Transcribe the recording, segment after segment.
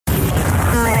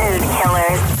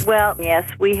Well, yes,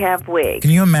 we have wigs.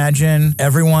 Can you imagine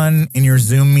everyone in your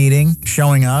Zoom meeting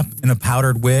showing up in a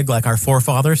powdered wig like our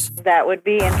forefathers? That would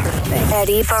be interesting.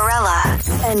 Eddie Varela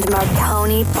and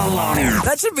Marconi Baloney.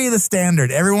 That should be the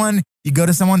standard. Everyone, you go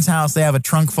to someone's house, they have a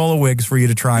trunk full of wigs for you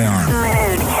to try on.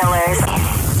 Mood killers.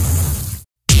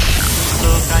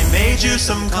 Look, I made you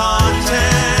some content.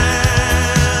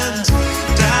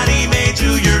 Daddy made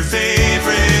you your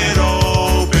favorite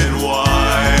open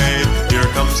wide. Here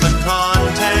comes the content.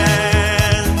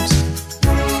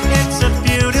 It's a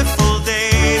beautiful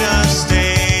day to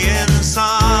stay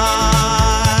inside.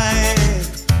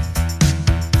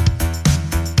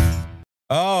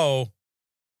 Oh,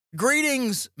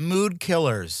 greetings, mood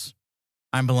killers.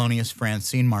 I'm Balonius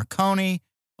Francine Marconi,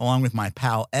 along with my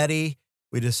pal Eddie.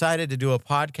 We decided to do a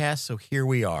podcast, so here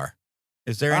we are.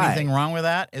 Is there anything wrong with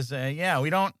that?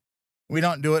 We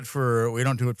don't do it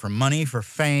for money, for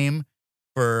fame,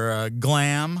 for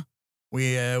glam.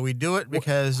 We do it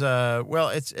because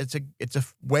it's a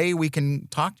way we can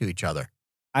talk to each other.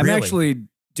 I'm Really. actually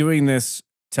doing this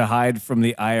to hide from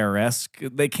the IRS.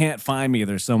 They can't find me.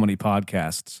 There's so many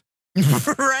podcasts.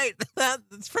 Right.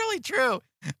 That's probably true.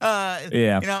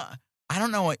 Yeah. I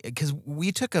don't know, because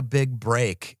we took a big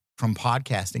break from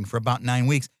podcasting for about 9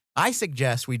 weeks. I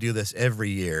suggest we do this every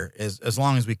year as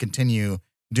long as we continue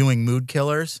doing mood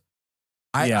killers.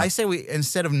 I say we,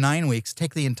 instead of 9 weeks,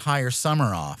 take the entire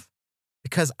summer off,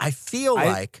 because I feel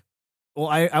like... Well,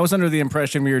 I was under the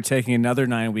impression we were taking another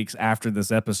 9 weeks after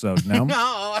this episode. No?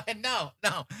 No.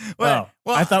 Well,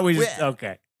 I thought we just...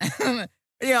 Okay.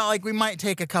 Like we might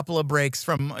take a couple of breaks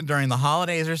from during the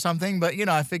holidays or something, but,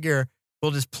 I figure we'll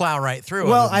just plow right through.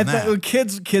 Well, I thought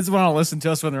kids want to listen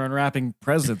to us when they're unwrapping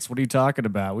presents. What are you talking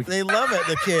about? They love it,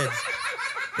 the kids.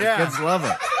 Yeah. Kids love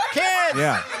it. Kids!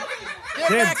 Yeah. Get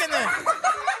Kids. back in there.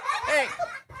 Hey,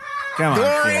 Come on,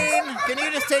 kids. Doreen, can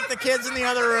you just take the kids in the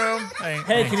other room?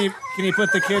 Hey, can you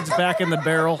put the kids back in the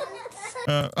barrel?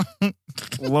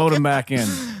 Load them back in.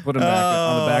 Put them back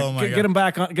on the back. Oh, my Get them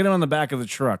back on. Get them on the back of the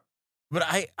truck. But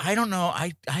I don't know.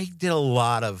 I did a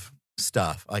lot of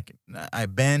stuff. Like I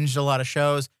binged a lot of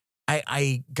shows.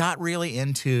 I got really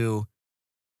into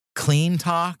clean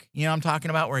talk. You know what I'm talking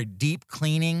about? Where deep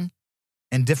cleaning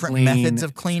and different methods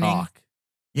of cleaning. Talk.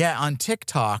 Yeah, on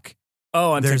TikTok.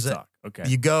 Oh, on There's TikTok. Okay.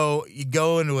 You go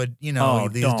into a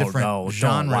these different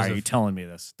genres. Why are you telling me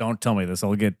this? Don't tell me this.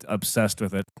 I'll get obsessed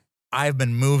with it. I've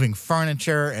been moving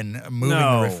furniture and moving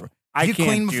No, I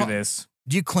can't do this.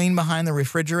 Do you clean behind the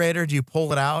refrigerator? Do you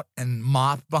pull it out and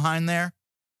mop behind there?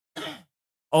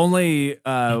 Only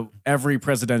every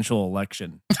presidential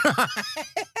election.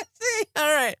 See,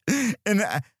 all right. And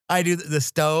I do the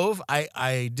stove.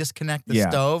 I disconnect the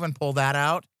stove and pull that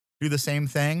out. Do the same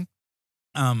thing.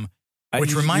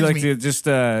 Which reminds you me, to just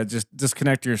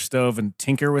disconnect your stove and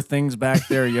tinker with things back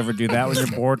there. You ever do that when you're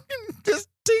bored? Just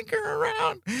tinker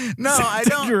around. No, I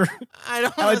don't.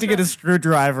 I like to get a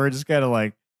screwdriver and just kind of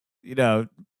like,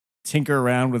 tinker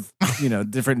around with,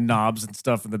 different knobs and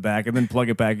stuff in the back, and then plug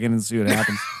it back in and see what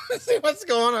happens. See what's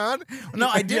going on. No,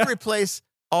 I did replace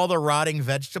all the rotting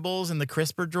vegetables in the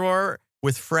crisper drawer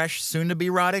with fresh, soon-to-be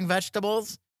rotting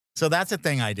vegetables. So that's a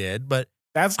thing I did. But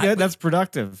that's good. That's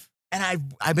productive. And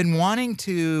I've been wanting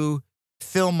to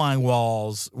fill my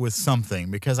walls with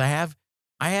something, because I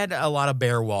had a lot of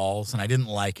bare walls and I didn't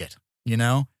like it,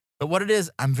 But what it is,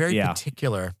 I'm very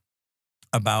particular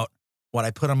about what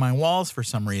I put on my walls for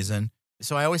some reason.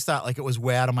 So I always thought like it was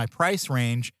way out of my price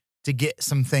range to get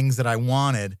some things that I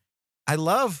wanted. I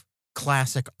love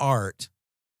classic art,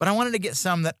 but I wanted to get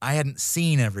some that I hadn't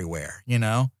seen everywhere,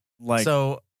 Like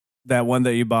so that one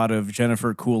that you bought of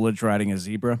Jennifer Coolidge riding a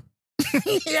zebra.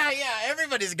 yeah,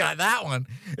 everybody's got that one.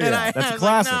 Yeah, And that's I was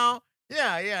classic. like, no.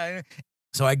 Yeah.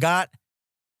 So I got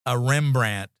a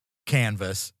Rembrandt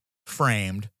canvas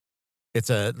framed. It's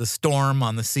the Storm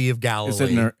on the Sea of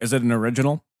Galilee. Is it an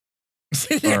original?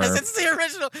 Yes, it's the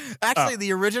original. Actually,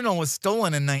 the original was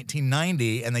stolen in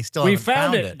 1990, and they still haven't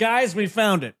found it. Guys. We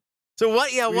found it. So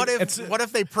what? Yeah, what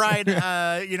if they pried,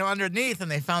 underneath, and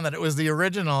they found that it was the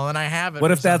original, and I have it. What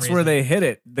for if that's some where reason. they hid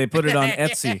it? They put it on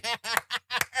Etsy.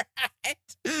 Right.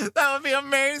 That would be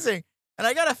amazing. And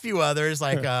I got a few others,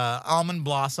 like Almond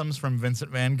Blossoms from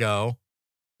Vincent van Gogh,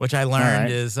 which I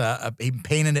learned is he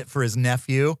painted it for his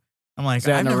nephew. I'm like,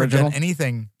 I've never done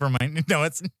anything for my. No,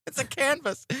 it's a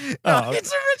canvas. No,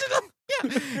 it's original.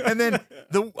 Yeah. And then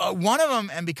the one of them,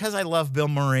 and because I love Bill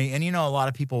Murray, and a lot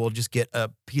of people will just get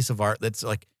a piece of art that's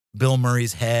like Bill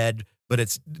Murray's head, but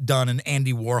it's done in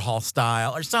Andy Warhol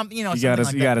style or something. You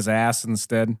got his ass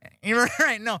instead. You're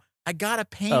right. No, I got a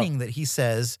painting that he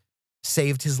says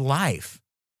saved his life.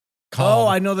 Called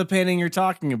I know the painting you're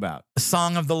talking about.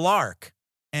 Song of the Lark.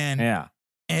 And Yeah.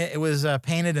 it was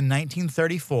painted in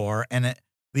 1934, and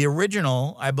the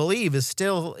original, I believe, is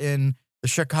still in the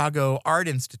Chicago Art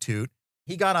Institute.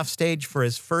 He got off stage for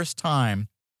his first time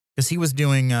because he was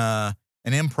doing an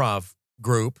improv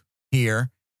group here,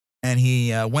 and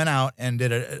he went out and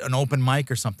did an open mic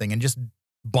or something and just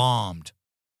bombed.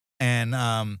 And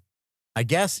I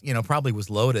guess, probably was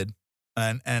loaded,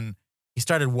 and he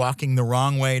started walking the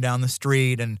wrong way down the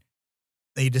street, and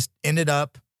he just ended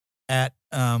up at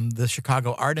the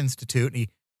Chicago Art Institute. He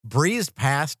breezed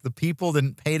past the people,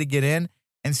 didn't pay to get in,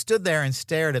 and stood there and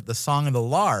stared at the Song of the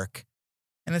Lark.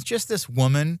 And it's just this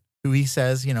woman who he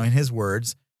says, in his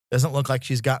words, doesn't look like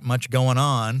she's got much going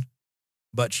on,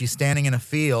 but she's standing in a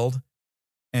field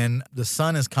and the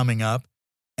sun is coming up,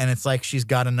 and it's like she's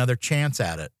got another chance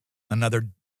at it.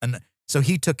 So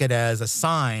he took it as a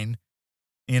sign,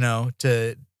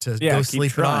 to go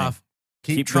sleep it off,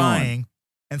 keep trying.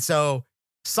 And so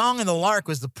Song of the Lark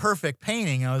was the perfect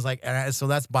painting. I was like, so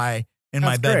that's in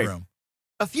my bedroom. Great.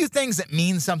 A few things that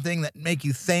mean something, that make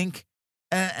you think.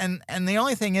 And the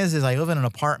only thing is I live in an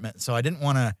apartment, so I didn't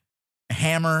want to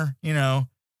hammer,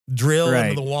 drill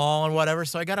into the wall and whatever.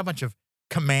 So I got a bunch of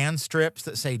command strips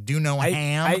that say "Do no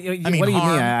ham." What do you mean?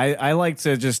 I like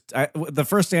to just the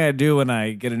first thing I do when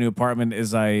I get a new apartment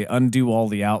is I undo all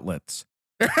the outlets.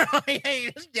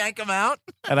 You just yank them out,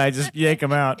 and I just yank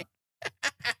them out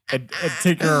and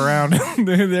tinker around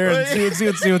there and see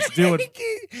what it's doing.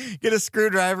 Get a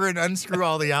screwdriver and unscrew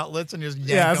all the outlets and just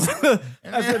yank them.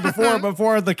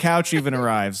 Before the couch even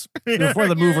arrives, before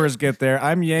the movers get there,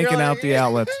 I'm yanking out the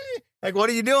outlets. Like, what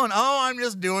are you doing? Oh, I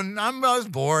was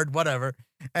bored, whatever.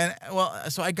 And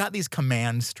so I got these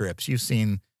command strips. You've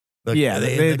seen the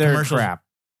they're commercials. crap.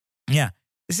 Yeah.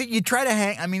 You see, you try to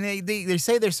hang, I mean, they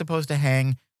say they're supposed to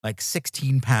hang like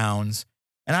 16 pounds.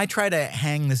 And I try to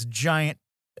hang this giant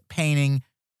painting,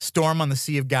 Storm on the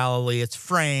Sea of Galilee. It's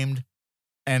framed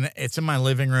and it's in my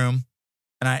living room.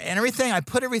 And I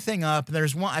put everything up.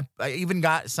 There's one, I even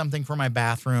got something for my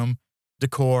bathroom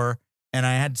decor. And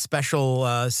I had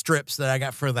special strips that I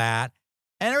got for that.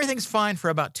 And everything's fine for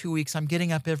about 2 weeks. I'm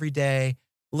getting up every day,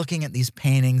 looking at these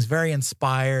paintings, very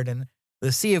inspired. And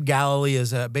the Sea of Galilee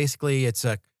is basically, it's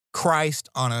a Christ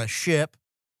on a ship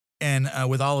and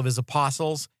with all of his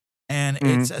apostles. And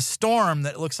it's a storm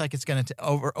that looks like it's going to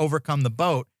overcome the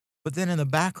boat. But then in the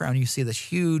background, you see this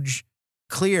huge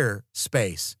clear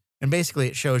space. And basically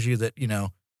it shows you that,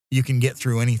 you can get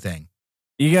through anything.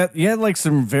 You had like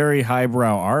some very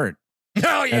highbrow art.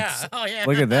 Oh yeah.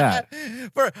 Look at that.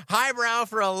 For highbrow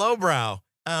for a lowbrow.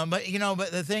 But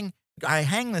the thing, I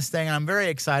hang this thing and I'm very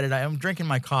excited. I'm drinking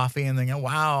my coffee and thinking,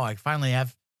 wow,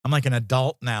 I'm like an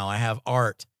adult now. I have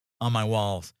art on my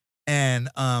walls. And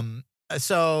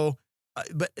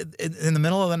but in the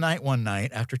middle of the night one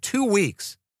night, after 2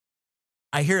 weeks,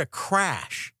 I hear a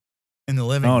crash in the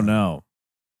living room. Oh no.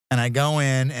 And I go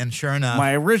in and sure enough,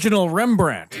 my original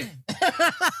Rembrandt.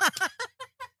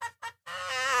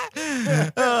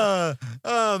 The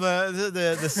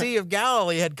Sea of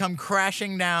Galilee had come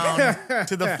crashing down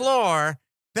to the floor.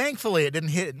 Thankfully, it didn't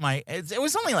hit it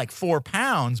was only like 4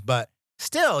 pounds, but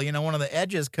still, one of the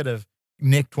edges could have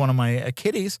nicked one of my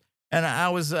kitties. And I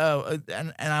was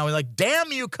like,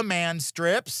 damn you, command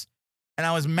strips. And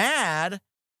I was mad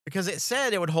because it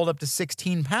said it would hold up to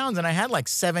 16 pounds, and I had like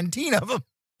 17 of them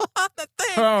on the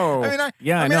thing. Oh, I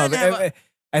know.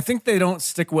 I think they don't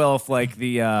stick well if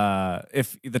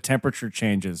if the temperature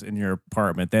changes in your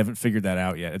apartment. They haven't figured that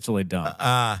out yet. It's really dumb.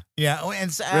 Yeah,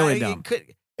 and so, really dumb.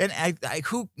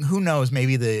 Who knows?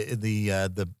 Maybe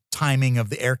the timing of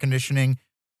the air conditioning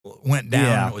went down.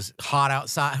 Yeah. It was hot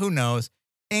outside. Who knows?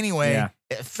 Anyway,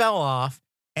 It fell off,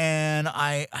 and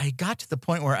I got to the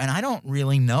point where, and I don't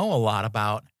really know a lot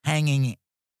about hanging,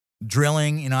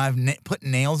 drilling. I've put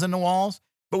nails in the walls,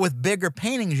 but with bigger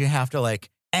paintings, you have to like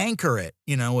anchor it,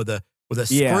 with a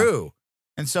screw.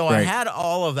 And so I had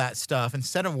all of that stuff.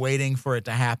 Instead of waiting for it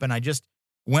to happen, I just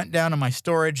went down to my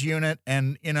storage unit,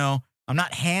 and I'm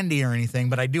not handy or anything,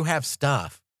 but I do have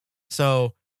stuff.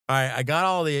 So I got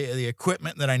all the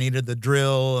equipment that I needed, the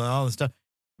drill and all the stuff.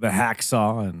 The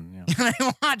hacksaw and I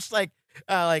watched like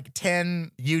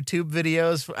 10 YouTube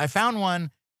videos. I found one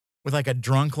with like a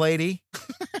drunk lady.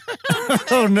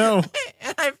 Oh no.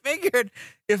 And I figured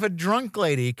if a drunk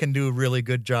lady can do a really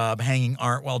good job hanging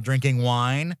art while drinking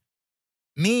wine,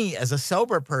 me as a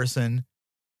sober person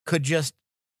could just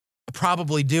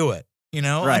probably do it,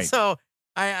 Right.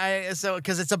 And so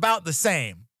because it's about the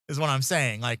same is what I'm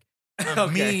saying. Like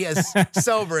me as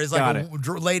sober is like a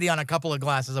lady on a couple of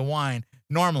glasses of wine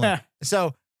normally.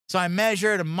 So I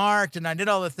measured and marked and I did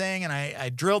all the thing and I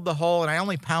drilled the hole and I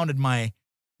only pounded my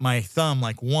thumb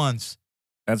like once.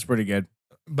 That's pretty good.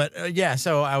 But yeah,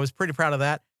 so I was pretty proud of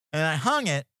that. And I hung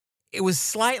it. It was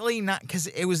slightly not because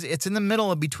it's in the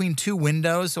middle of between two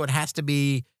windows, so it has to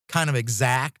be kind of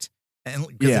exact. And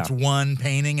because it's one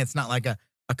painting, it's not like a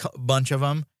bunch of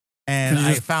them. And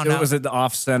I found out was it the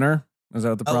off center? Was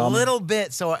that the problem? A little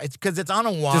bit. So it's because it's on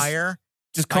a wire.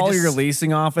 Just call your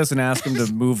leasing office and ask them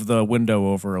to move the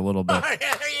window over a little bit. Oh,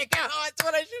 yeah, there you go. That's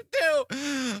what I should do.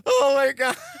 Oh my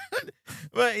God.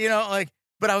 But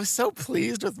but I was so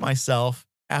pleased with myself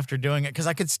after doing it because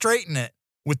I could straighten it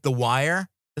with the wire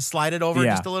to slide it over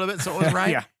just a little bit so it was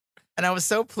right. Yeah. And I was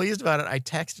so pleased about it. I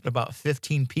texted about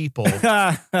 15 people.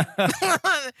 And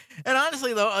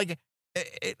honestly, though,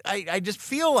 I just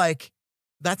feel like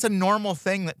that's a normal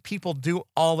thing that people do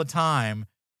all the time.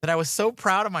 That I was so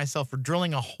proud of myself for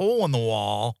drilling a hole in the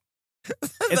wall.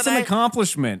 It's an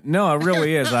accomplishment. No, it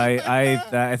really is.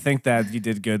 I think that you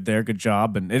did good there. Good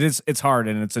job. And it's hard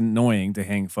and it's annoying to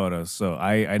hang photos. So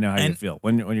I know how you feel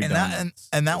when you're done.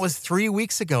 And that was 3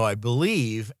 weeks ago, I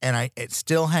believe. And it's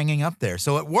still hanging up there.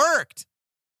 So it worked.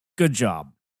 Good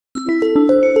job.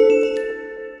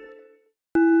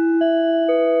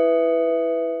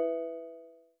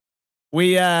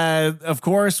 We, of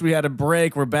course, we had a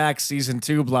break. We're back, season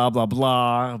 2, blah, blah,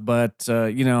 blah. But,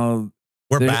 we're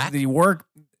back? The work,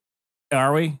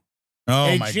 are we? Oh,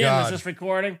 hey, my Jim, God. Is this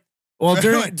recording? Well,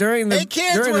 during the... Hey,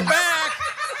 kids, we're back!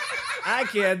 Hi,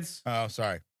 kids. Oh,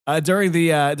 sorry. During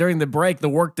the break, the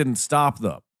work didn't stop,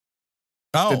 though.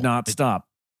 Oh. Did not stop.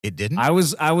 It didn't? I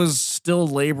was still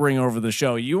laboring over the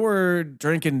show. You were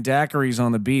drinking daiquiris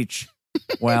on the beach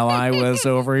while I was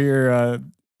over here...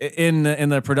 in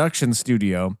the production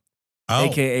studio,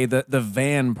 aka the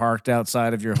van parked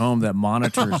outside of your home that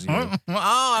monitors you.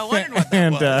 I wondered what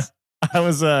that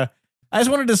was. I just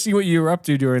wanted to see what you were up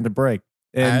to during the break,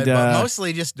 and but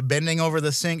mostly just bending over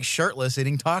the sink, shirtless,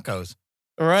 eating tacos.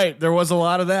 Right, there was a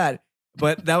lot of that,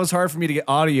 but that was hard for me to get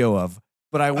audio of.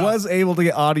 But I was able to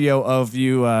get audio of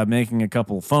you making a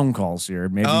couple phone calls here.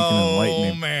 Maybe you can enlighten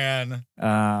me. Oh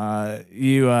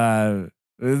man,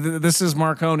 this is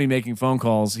Marconi making phone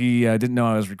calls. He didn't know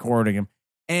I was recording him.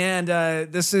 And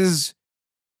this is,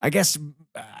 I guess,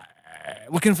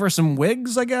 looking for some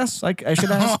wigs, I guess. I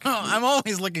should ask. I'm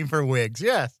always looking for wigs,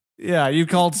 yes. Yeah, you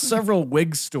called several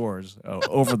wig stores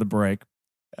over the break.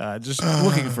 Just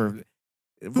looking for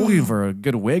a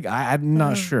good wig. I'm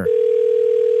not sure.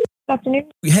 Good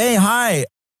afternoon. Hey, hi.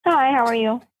 Hi, how are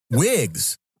you?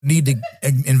 Wigs. Need to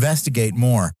investigate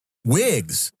more.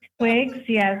 Wigs. Wigs,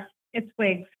 yes. It's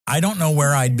wigs. I don't know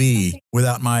where I'd be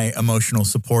without my emotional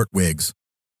support wigs.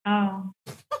 Oh,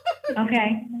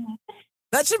 okay.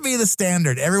 That should be the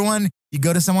standard. Everyone, you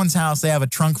go to someone's house, they have a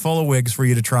trunk full of wigs for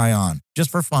you to try on, just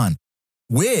for fun.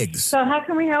 Wigs. So how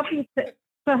can we help you? Help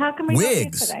you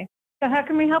today? So how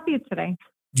can we help you today?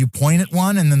 You point at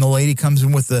one, and then the lady comes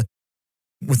in with a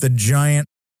giant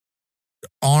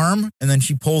arm, and then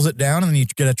she pulls it down, and then you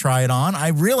get to try it on.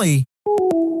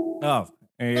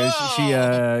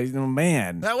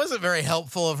 Man. That wasn't very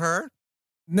helpful of her.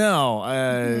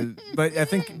 No, but I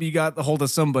think you got a hold of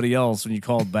somebody else when you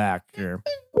called back here.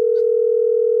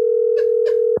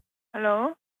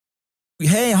 Hello?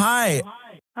 Hey, hi.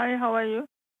 Hi, how are you?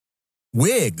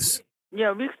 Wigs.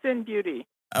 Yeah, Wigs and Beauty.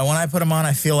 When I put them on,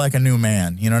 I feel like a new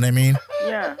man. You know what I mean?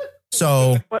 Yeah.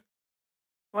 So.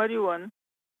 What do you want?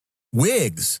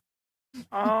 Wigs.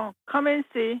 Oh, come and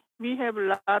see. We have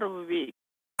a lot of wigs.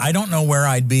 I don't know where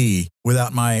I'd be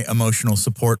without my emotional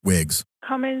support wigs.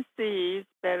 Come and see is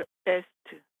best.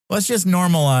 Let's just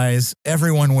normalize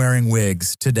everyone wearing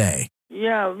wigs today.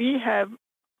 Yeah, we have.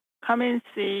 Come and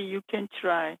see. You can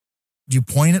try. You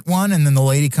point at one, and then the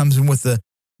lady comes in with a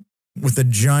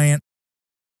giant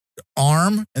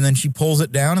arm, and then she pulls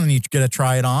it down, and then you get to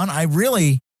try it on.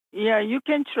 Yeah, you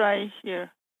can try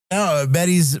here. Oh,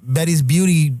 Betty's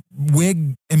Beauty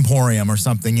Wig Emporium or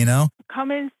something, you know?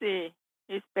 Come and see.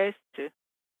 It's best.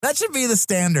 That should be the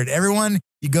standard. Everyone,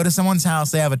 you go to someone's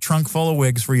house, they have a trunk full of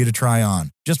wigs for you to try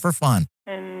on, just for fun.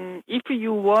 And if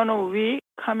you want a wig,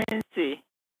 come and see.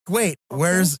 Wait,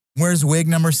 okay. Where's wig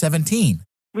number 17?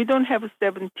 We don't have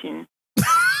 17.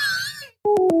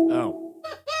 Oh,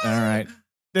 all right.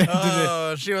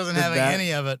 Oh, she wasn't having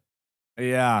any of it.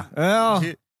 Yeah. Well,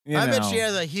 I bet she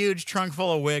has a huge trunk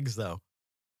full of wigs, though.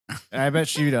 I bet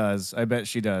she does.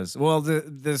 Well,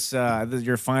 this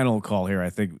your final call here.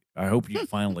 I hope you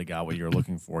finally got what you were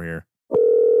looking for here.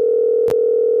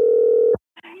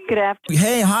 Good afternoon.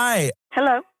 Hey, hi.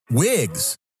 Hello.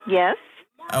 Wigs. Yes.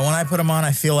 When I put them on,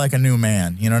 I feel like a new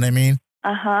man. You know what I mean?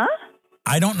 Uh-huh.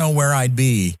 I don't know where I'd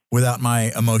be without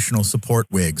my emotional support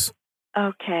wigs.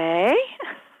 Okay.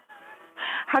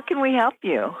 How can we help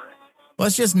you?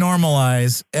 Let's just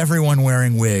normalize everyone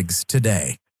wearing wigs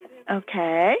today.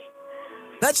 Okay.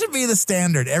 That should be the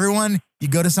standard. Everyone, you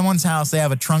go to someone's house, they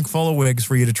have a trunk full of wigs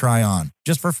for you to try on,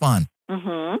 just for fun.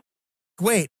 Mm-hmm.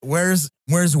 Wait, where's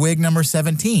wig number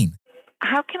 17?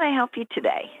 How can I help you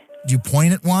today? You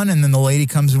point at one, and then the lady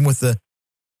comes in with a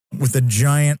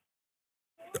giant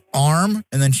arm,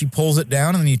 and then she pulls it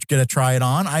down, and then you get to try it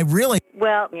on.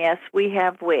 Well, yes, we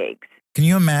have wigs. Can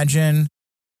you imagine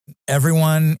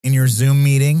everyone in your Zoom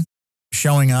meeting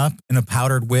showing up in a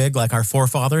powdered wig like our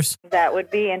forefathers? That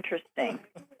would be interesting.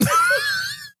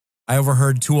 I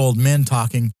overheard two old men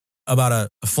talking about a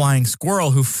flying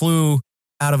squirrel who flew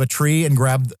out of a tree and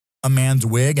grabbed a man's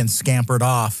wig and scampered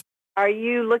off. Are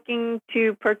you looking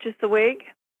to purchase a wig?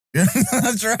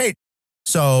 That's right.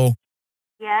 So,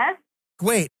 Yes.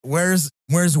 wait, where's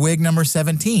wig number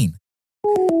 17?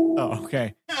 Oh,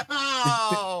 okay.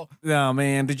 Oh, No,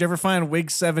 man. Did you ever find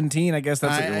wig 17? I guess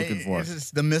that's what you're looking for.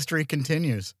 The mystery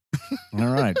continues. All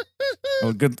right.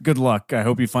 Well, good luck. I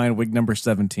hope you find wig number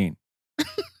 17. Mood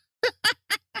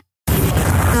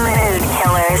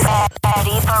Killers.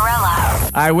 Eddie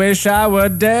Barella. I wish I were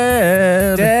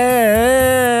dead.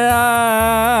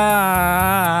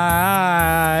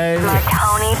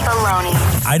 Marconi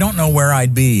Baloney. I don't know where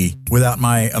I'd be without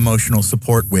my emotional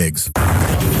support wigs.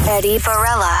 Eddie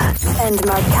Barella and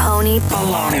Marconi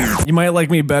Baloney. You might like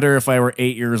me better if I were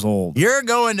 8 years old. You're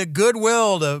going to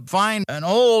Goodwill to find an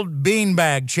old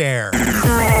beanbag chair.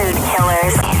 Mood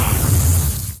Killers.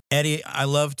 Eddie, I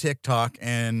love TikTok,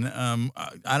 and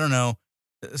I don't know.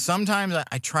 Sometimes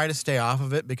I try to stay off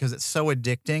of it because it's so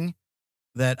addicting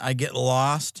that I get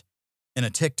lost in a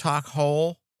TikTok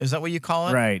hole. Is that what you call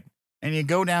it? Right. And you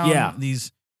go down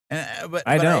these. I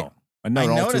know it all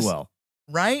noticed, too well.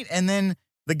 Right? And then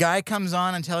the guy comes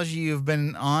on and tells you you've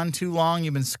been on too long,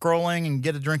 you've been scrolling, and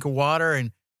get a drink of water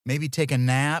and maybe take a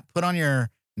nap, put on your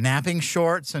napping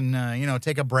shorts and,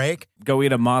 take a break. Go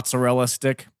eat a mozzarella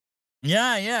stick.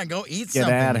 Yeah, go eat Get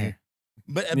something. out of here.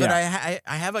 But Yeah.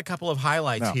 I have a couple of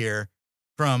highlights here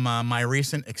from my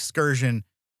recent excursion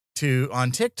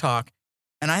on TikTok,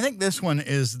 and I think this one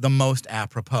is the most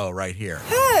apropos right here.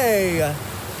 Hey!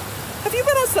 Have you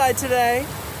been outside today?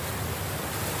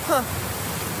 Huh.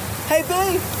 Hey, B.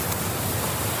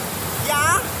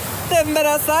 Yeah? They haven't been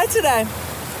outside today.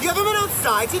 You haven't been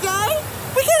outside today?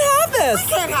 We can't have this.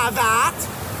 We can't have that.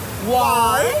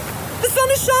 Why? The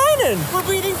sun is shining. We're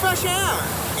breathing fresh air.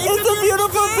 It's a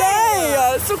beautiful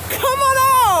day. So come on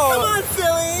out. Come on,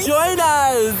 silly. Join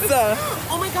us.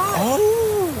 Oh my God.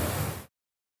 Oh,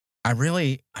 I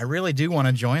really do want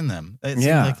to join them. It seems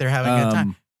like they're having a good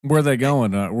time. Where are they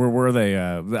going? Where were they?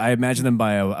 I imagine them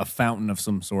by a fountain of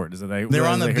some sort. Is it They're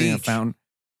on the beach. A fountain?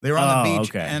 They were on the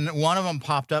beach, okay. and one of them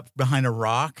popped up behind a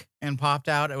rock and popped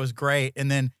out. It was great,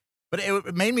 but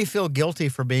it made me feel guilty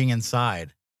for being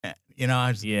inside. I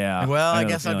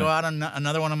guess I'll go out on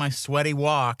another one of my sweaty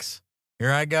walks.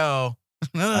 Here I go.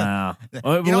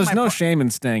 There's no shame in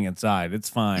staying inside. It's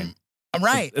fine.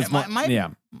 Right. It's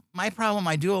my problem,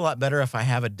 I do a lot better if I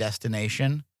have a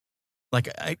destination. Like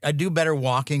I do better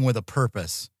walking with a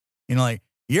purpose. Like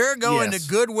you're going to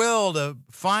Goodwill to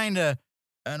find an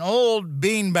old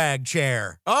beanbag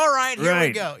chair. All right, here we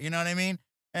go. You know what I mean?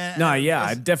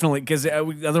 Definitely. Because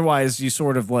otherwise, you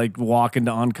sort of like walk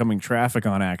into oncoming traffic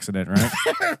on accident, right?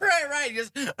 right.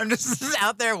 I'm just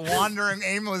out there wandering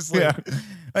aimlessly. Yeah.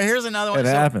 Here's another one. It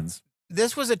happens.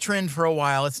 This was a trend for a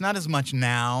while. It's not as much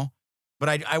now, but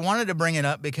I wanted to bring it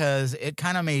up because it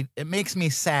makes me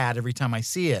sad every time I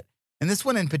see it. And this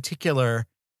one in particular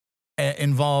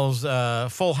involves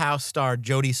Full House star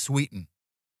Jodie Sweetin,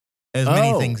 as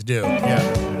many things do.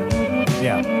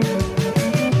 Yeah.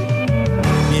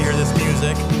 You hear this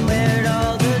music? Where'd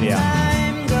all the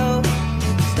time go?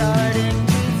 It's starting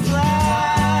to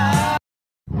fly.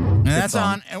 And that's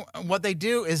on. And what they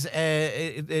do is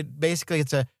basically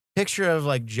it's a picture of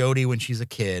like Jodie when she's a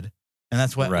kid, and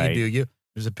that's what you do.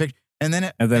 There's a picture. And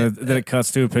then it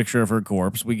cuts to a picture of her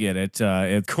corpse. We get it.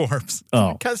 Corpse.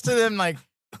 Oh, it cuts to them like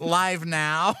live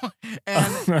now,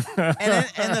 and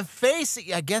the face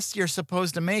I guess you're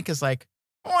supposed to make is like,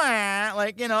 wah,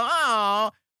 like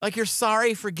like you're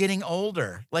sorry for getting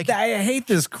older. Like I hate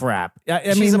this crap.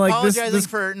 I she's mean, like apologizing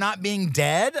for not being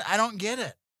dead. I don't get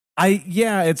it.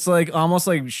 It's like almost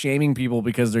like shaming people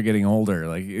because they're getting older.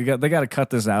 Like they got to cut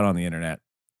this out on the internet.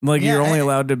 Like you're only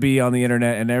allowed to be on the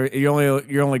internet, and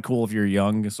you're only cool if you're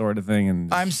young, sort of thing.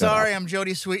 And I'm sorry, I'm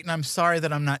Jodie Sweetin. I'm sorry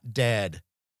that I'm not dead,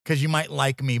 because you might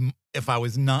like me if I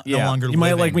was no longer living. You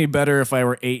might like me better if I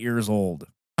were 8 years old.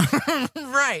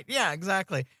 Right? Yeah,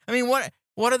 exactly. I mean, what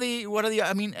are the?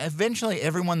 I mean, eventually,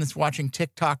 everyone that's watching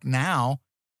TikTok now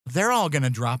they're all going to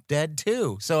drop dead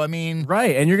too. So, I mean.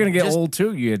 Right. And you're going to get old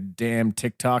too, you damn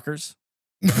TikTokers.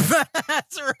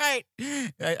 That's right.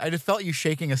 I just felt you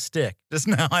shaking a stick just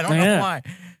now. I don't know why.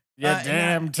 Yeah,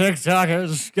 damn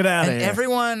TikTokers. Get out of here.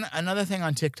 Everyone, another thing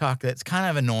on TikTok that's kind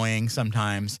of annoying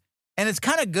sometimes, and it's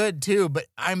kind of good too, but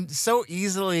I'm so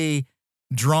easily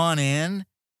drawn in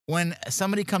when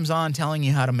somebody comes on telling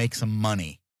you how to make some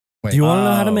money. Do you want to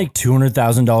know how to make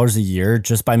 $200,000 a year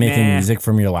just by making music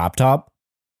from your laptop?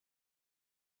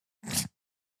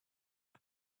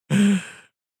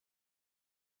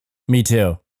 Me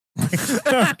too.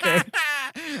 Okay.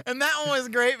 And that one was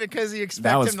great because you expect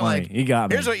That was him to funny. He got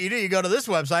me. Here's what you do. You go to this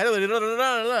website,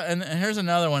 and here's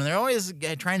another one. They're always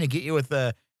trying to get you with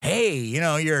the, hey,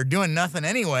 you're doing nothing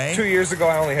anyway. 2 years ago,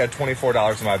 I only had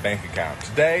 $24 in my bank account.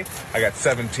 Today, I got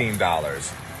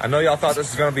 $17. I know y'all thought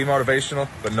this was going to be motivational,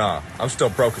 but nah, I'm still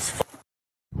broke as fuck.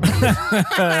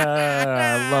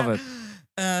 I love it.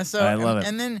 I love it.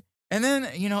 And then,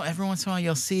 every once in a while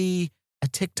you'll see a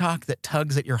TikTok that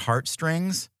tugs at your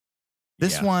heartstrings.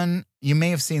 This one, you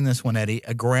may have seen this one, Eddie.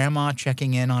 A grandma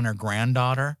checking in on her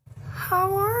granddaughter.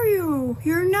 How are you?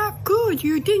 You're not good.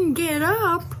 You didn't get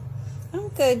up. I'm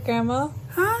good, Grandma.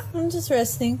 Huh? I'm just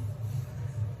resting.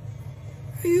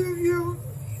 You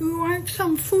want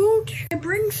some food? Should I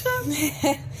bring some?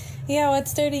 Yeah,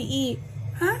 what's there to eat?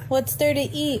 Huh? What's there to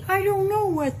eat? I don't know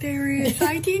what there is.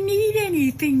 I didn't eat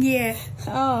anything yet.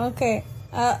 Oh, okay.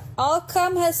 I'll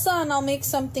come, Hassan. I'll make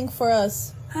something for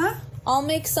us. Huh? I'll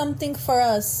make something for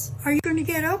us. Are you going to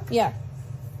get up? Yeah.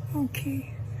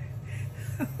 Okay.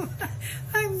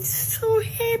 I'm so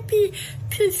happy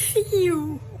to see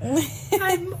you.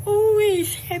 I'm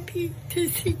always happy to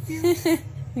see you.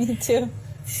 Me too.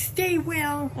 Stay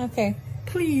well. Okay.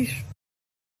 Please.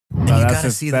 No,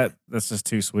 that's just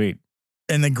too sweet.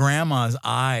 And the grandma's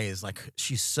eyes, like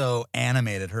she's so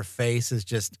animated. Her face is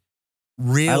just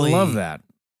really. I love that.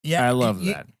 Yeah. I love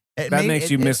that. That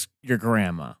makes you miss your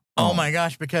grandma. Oh my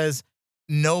gosh, because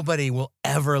nobody will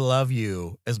ever love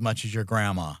you as much as your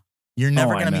grandma. You're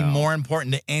never going to be more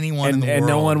important to anyone in the world. And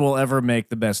no one will ever make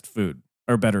the best food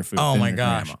or better food. Oh than my your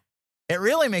gosh. grandma. It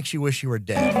really makes you wish you were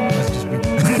dead.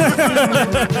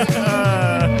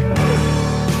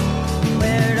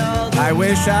 I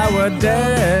wish I were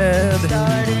dead.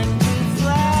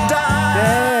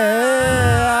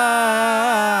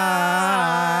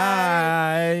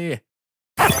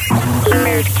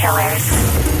 Mood Killers.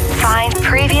 Find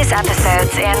previous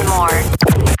episodes and more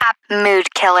at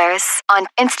Mood Killers on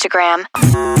Instagram.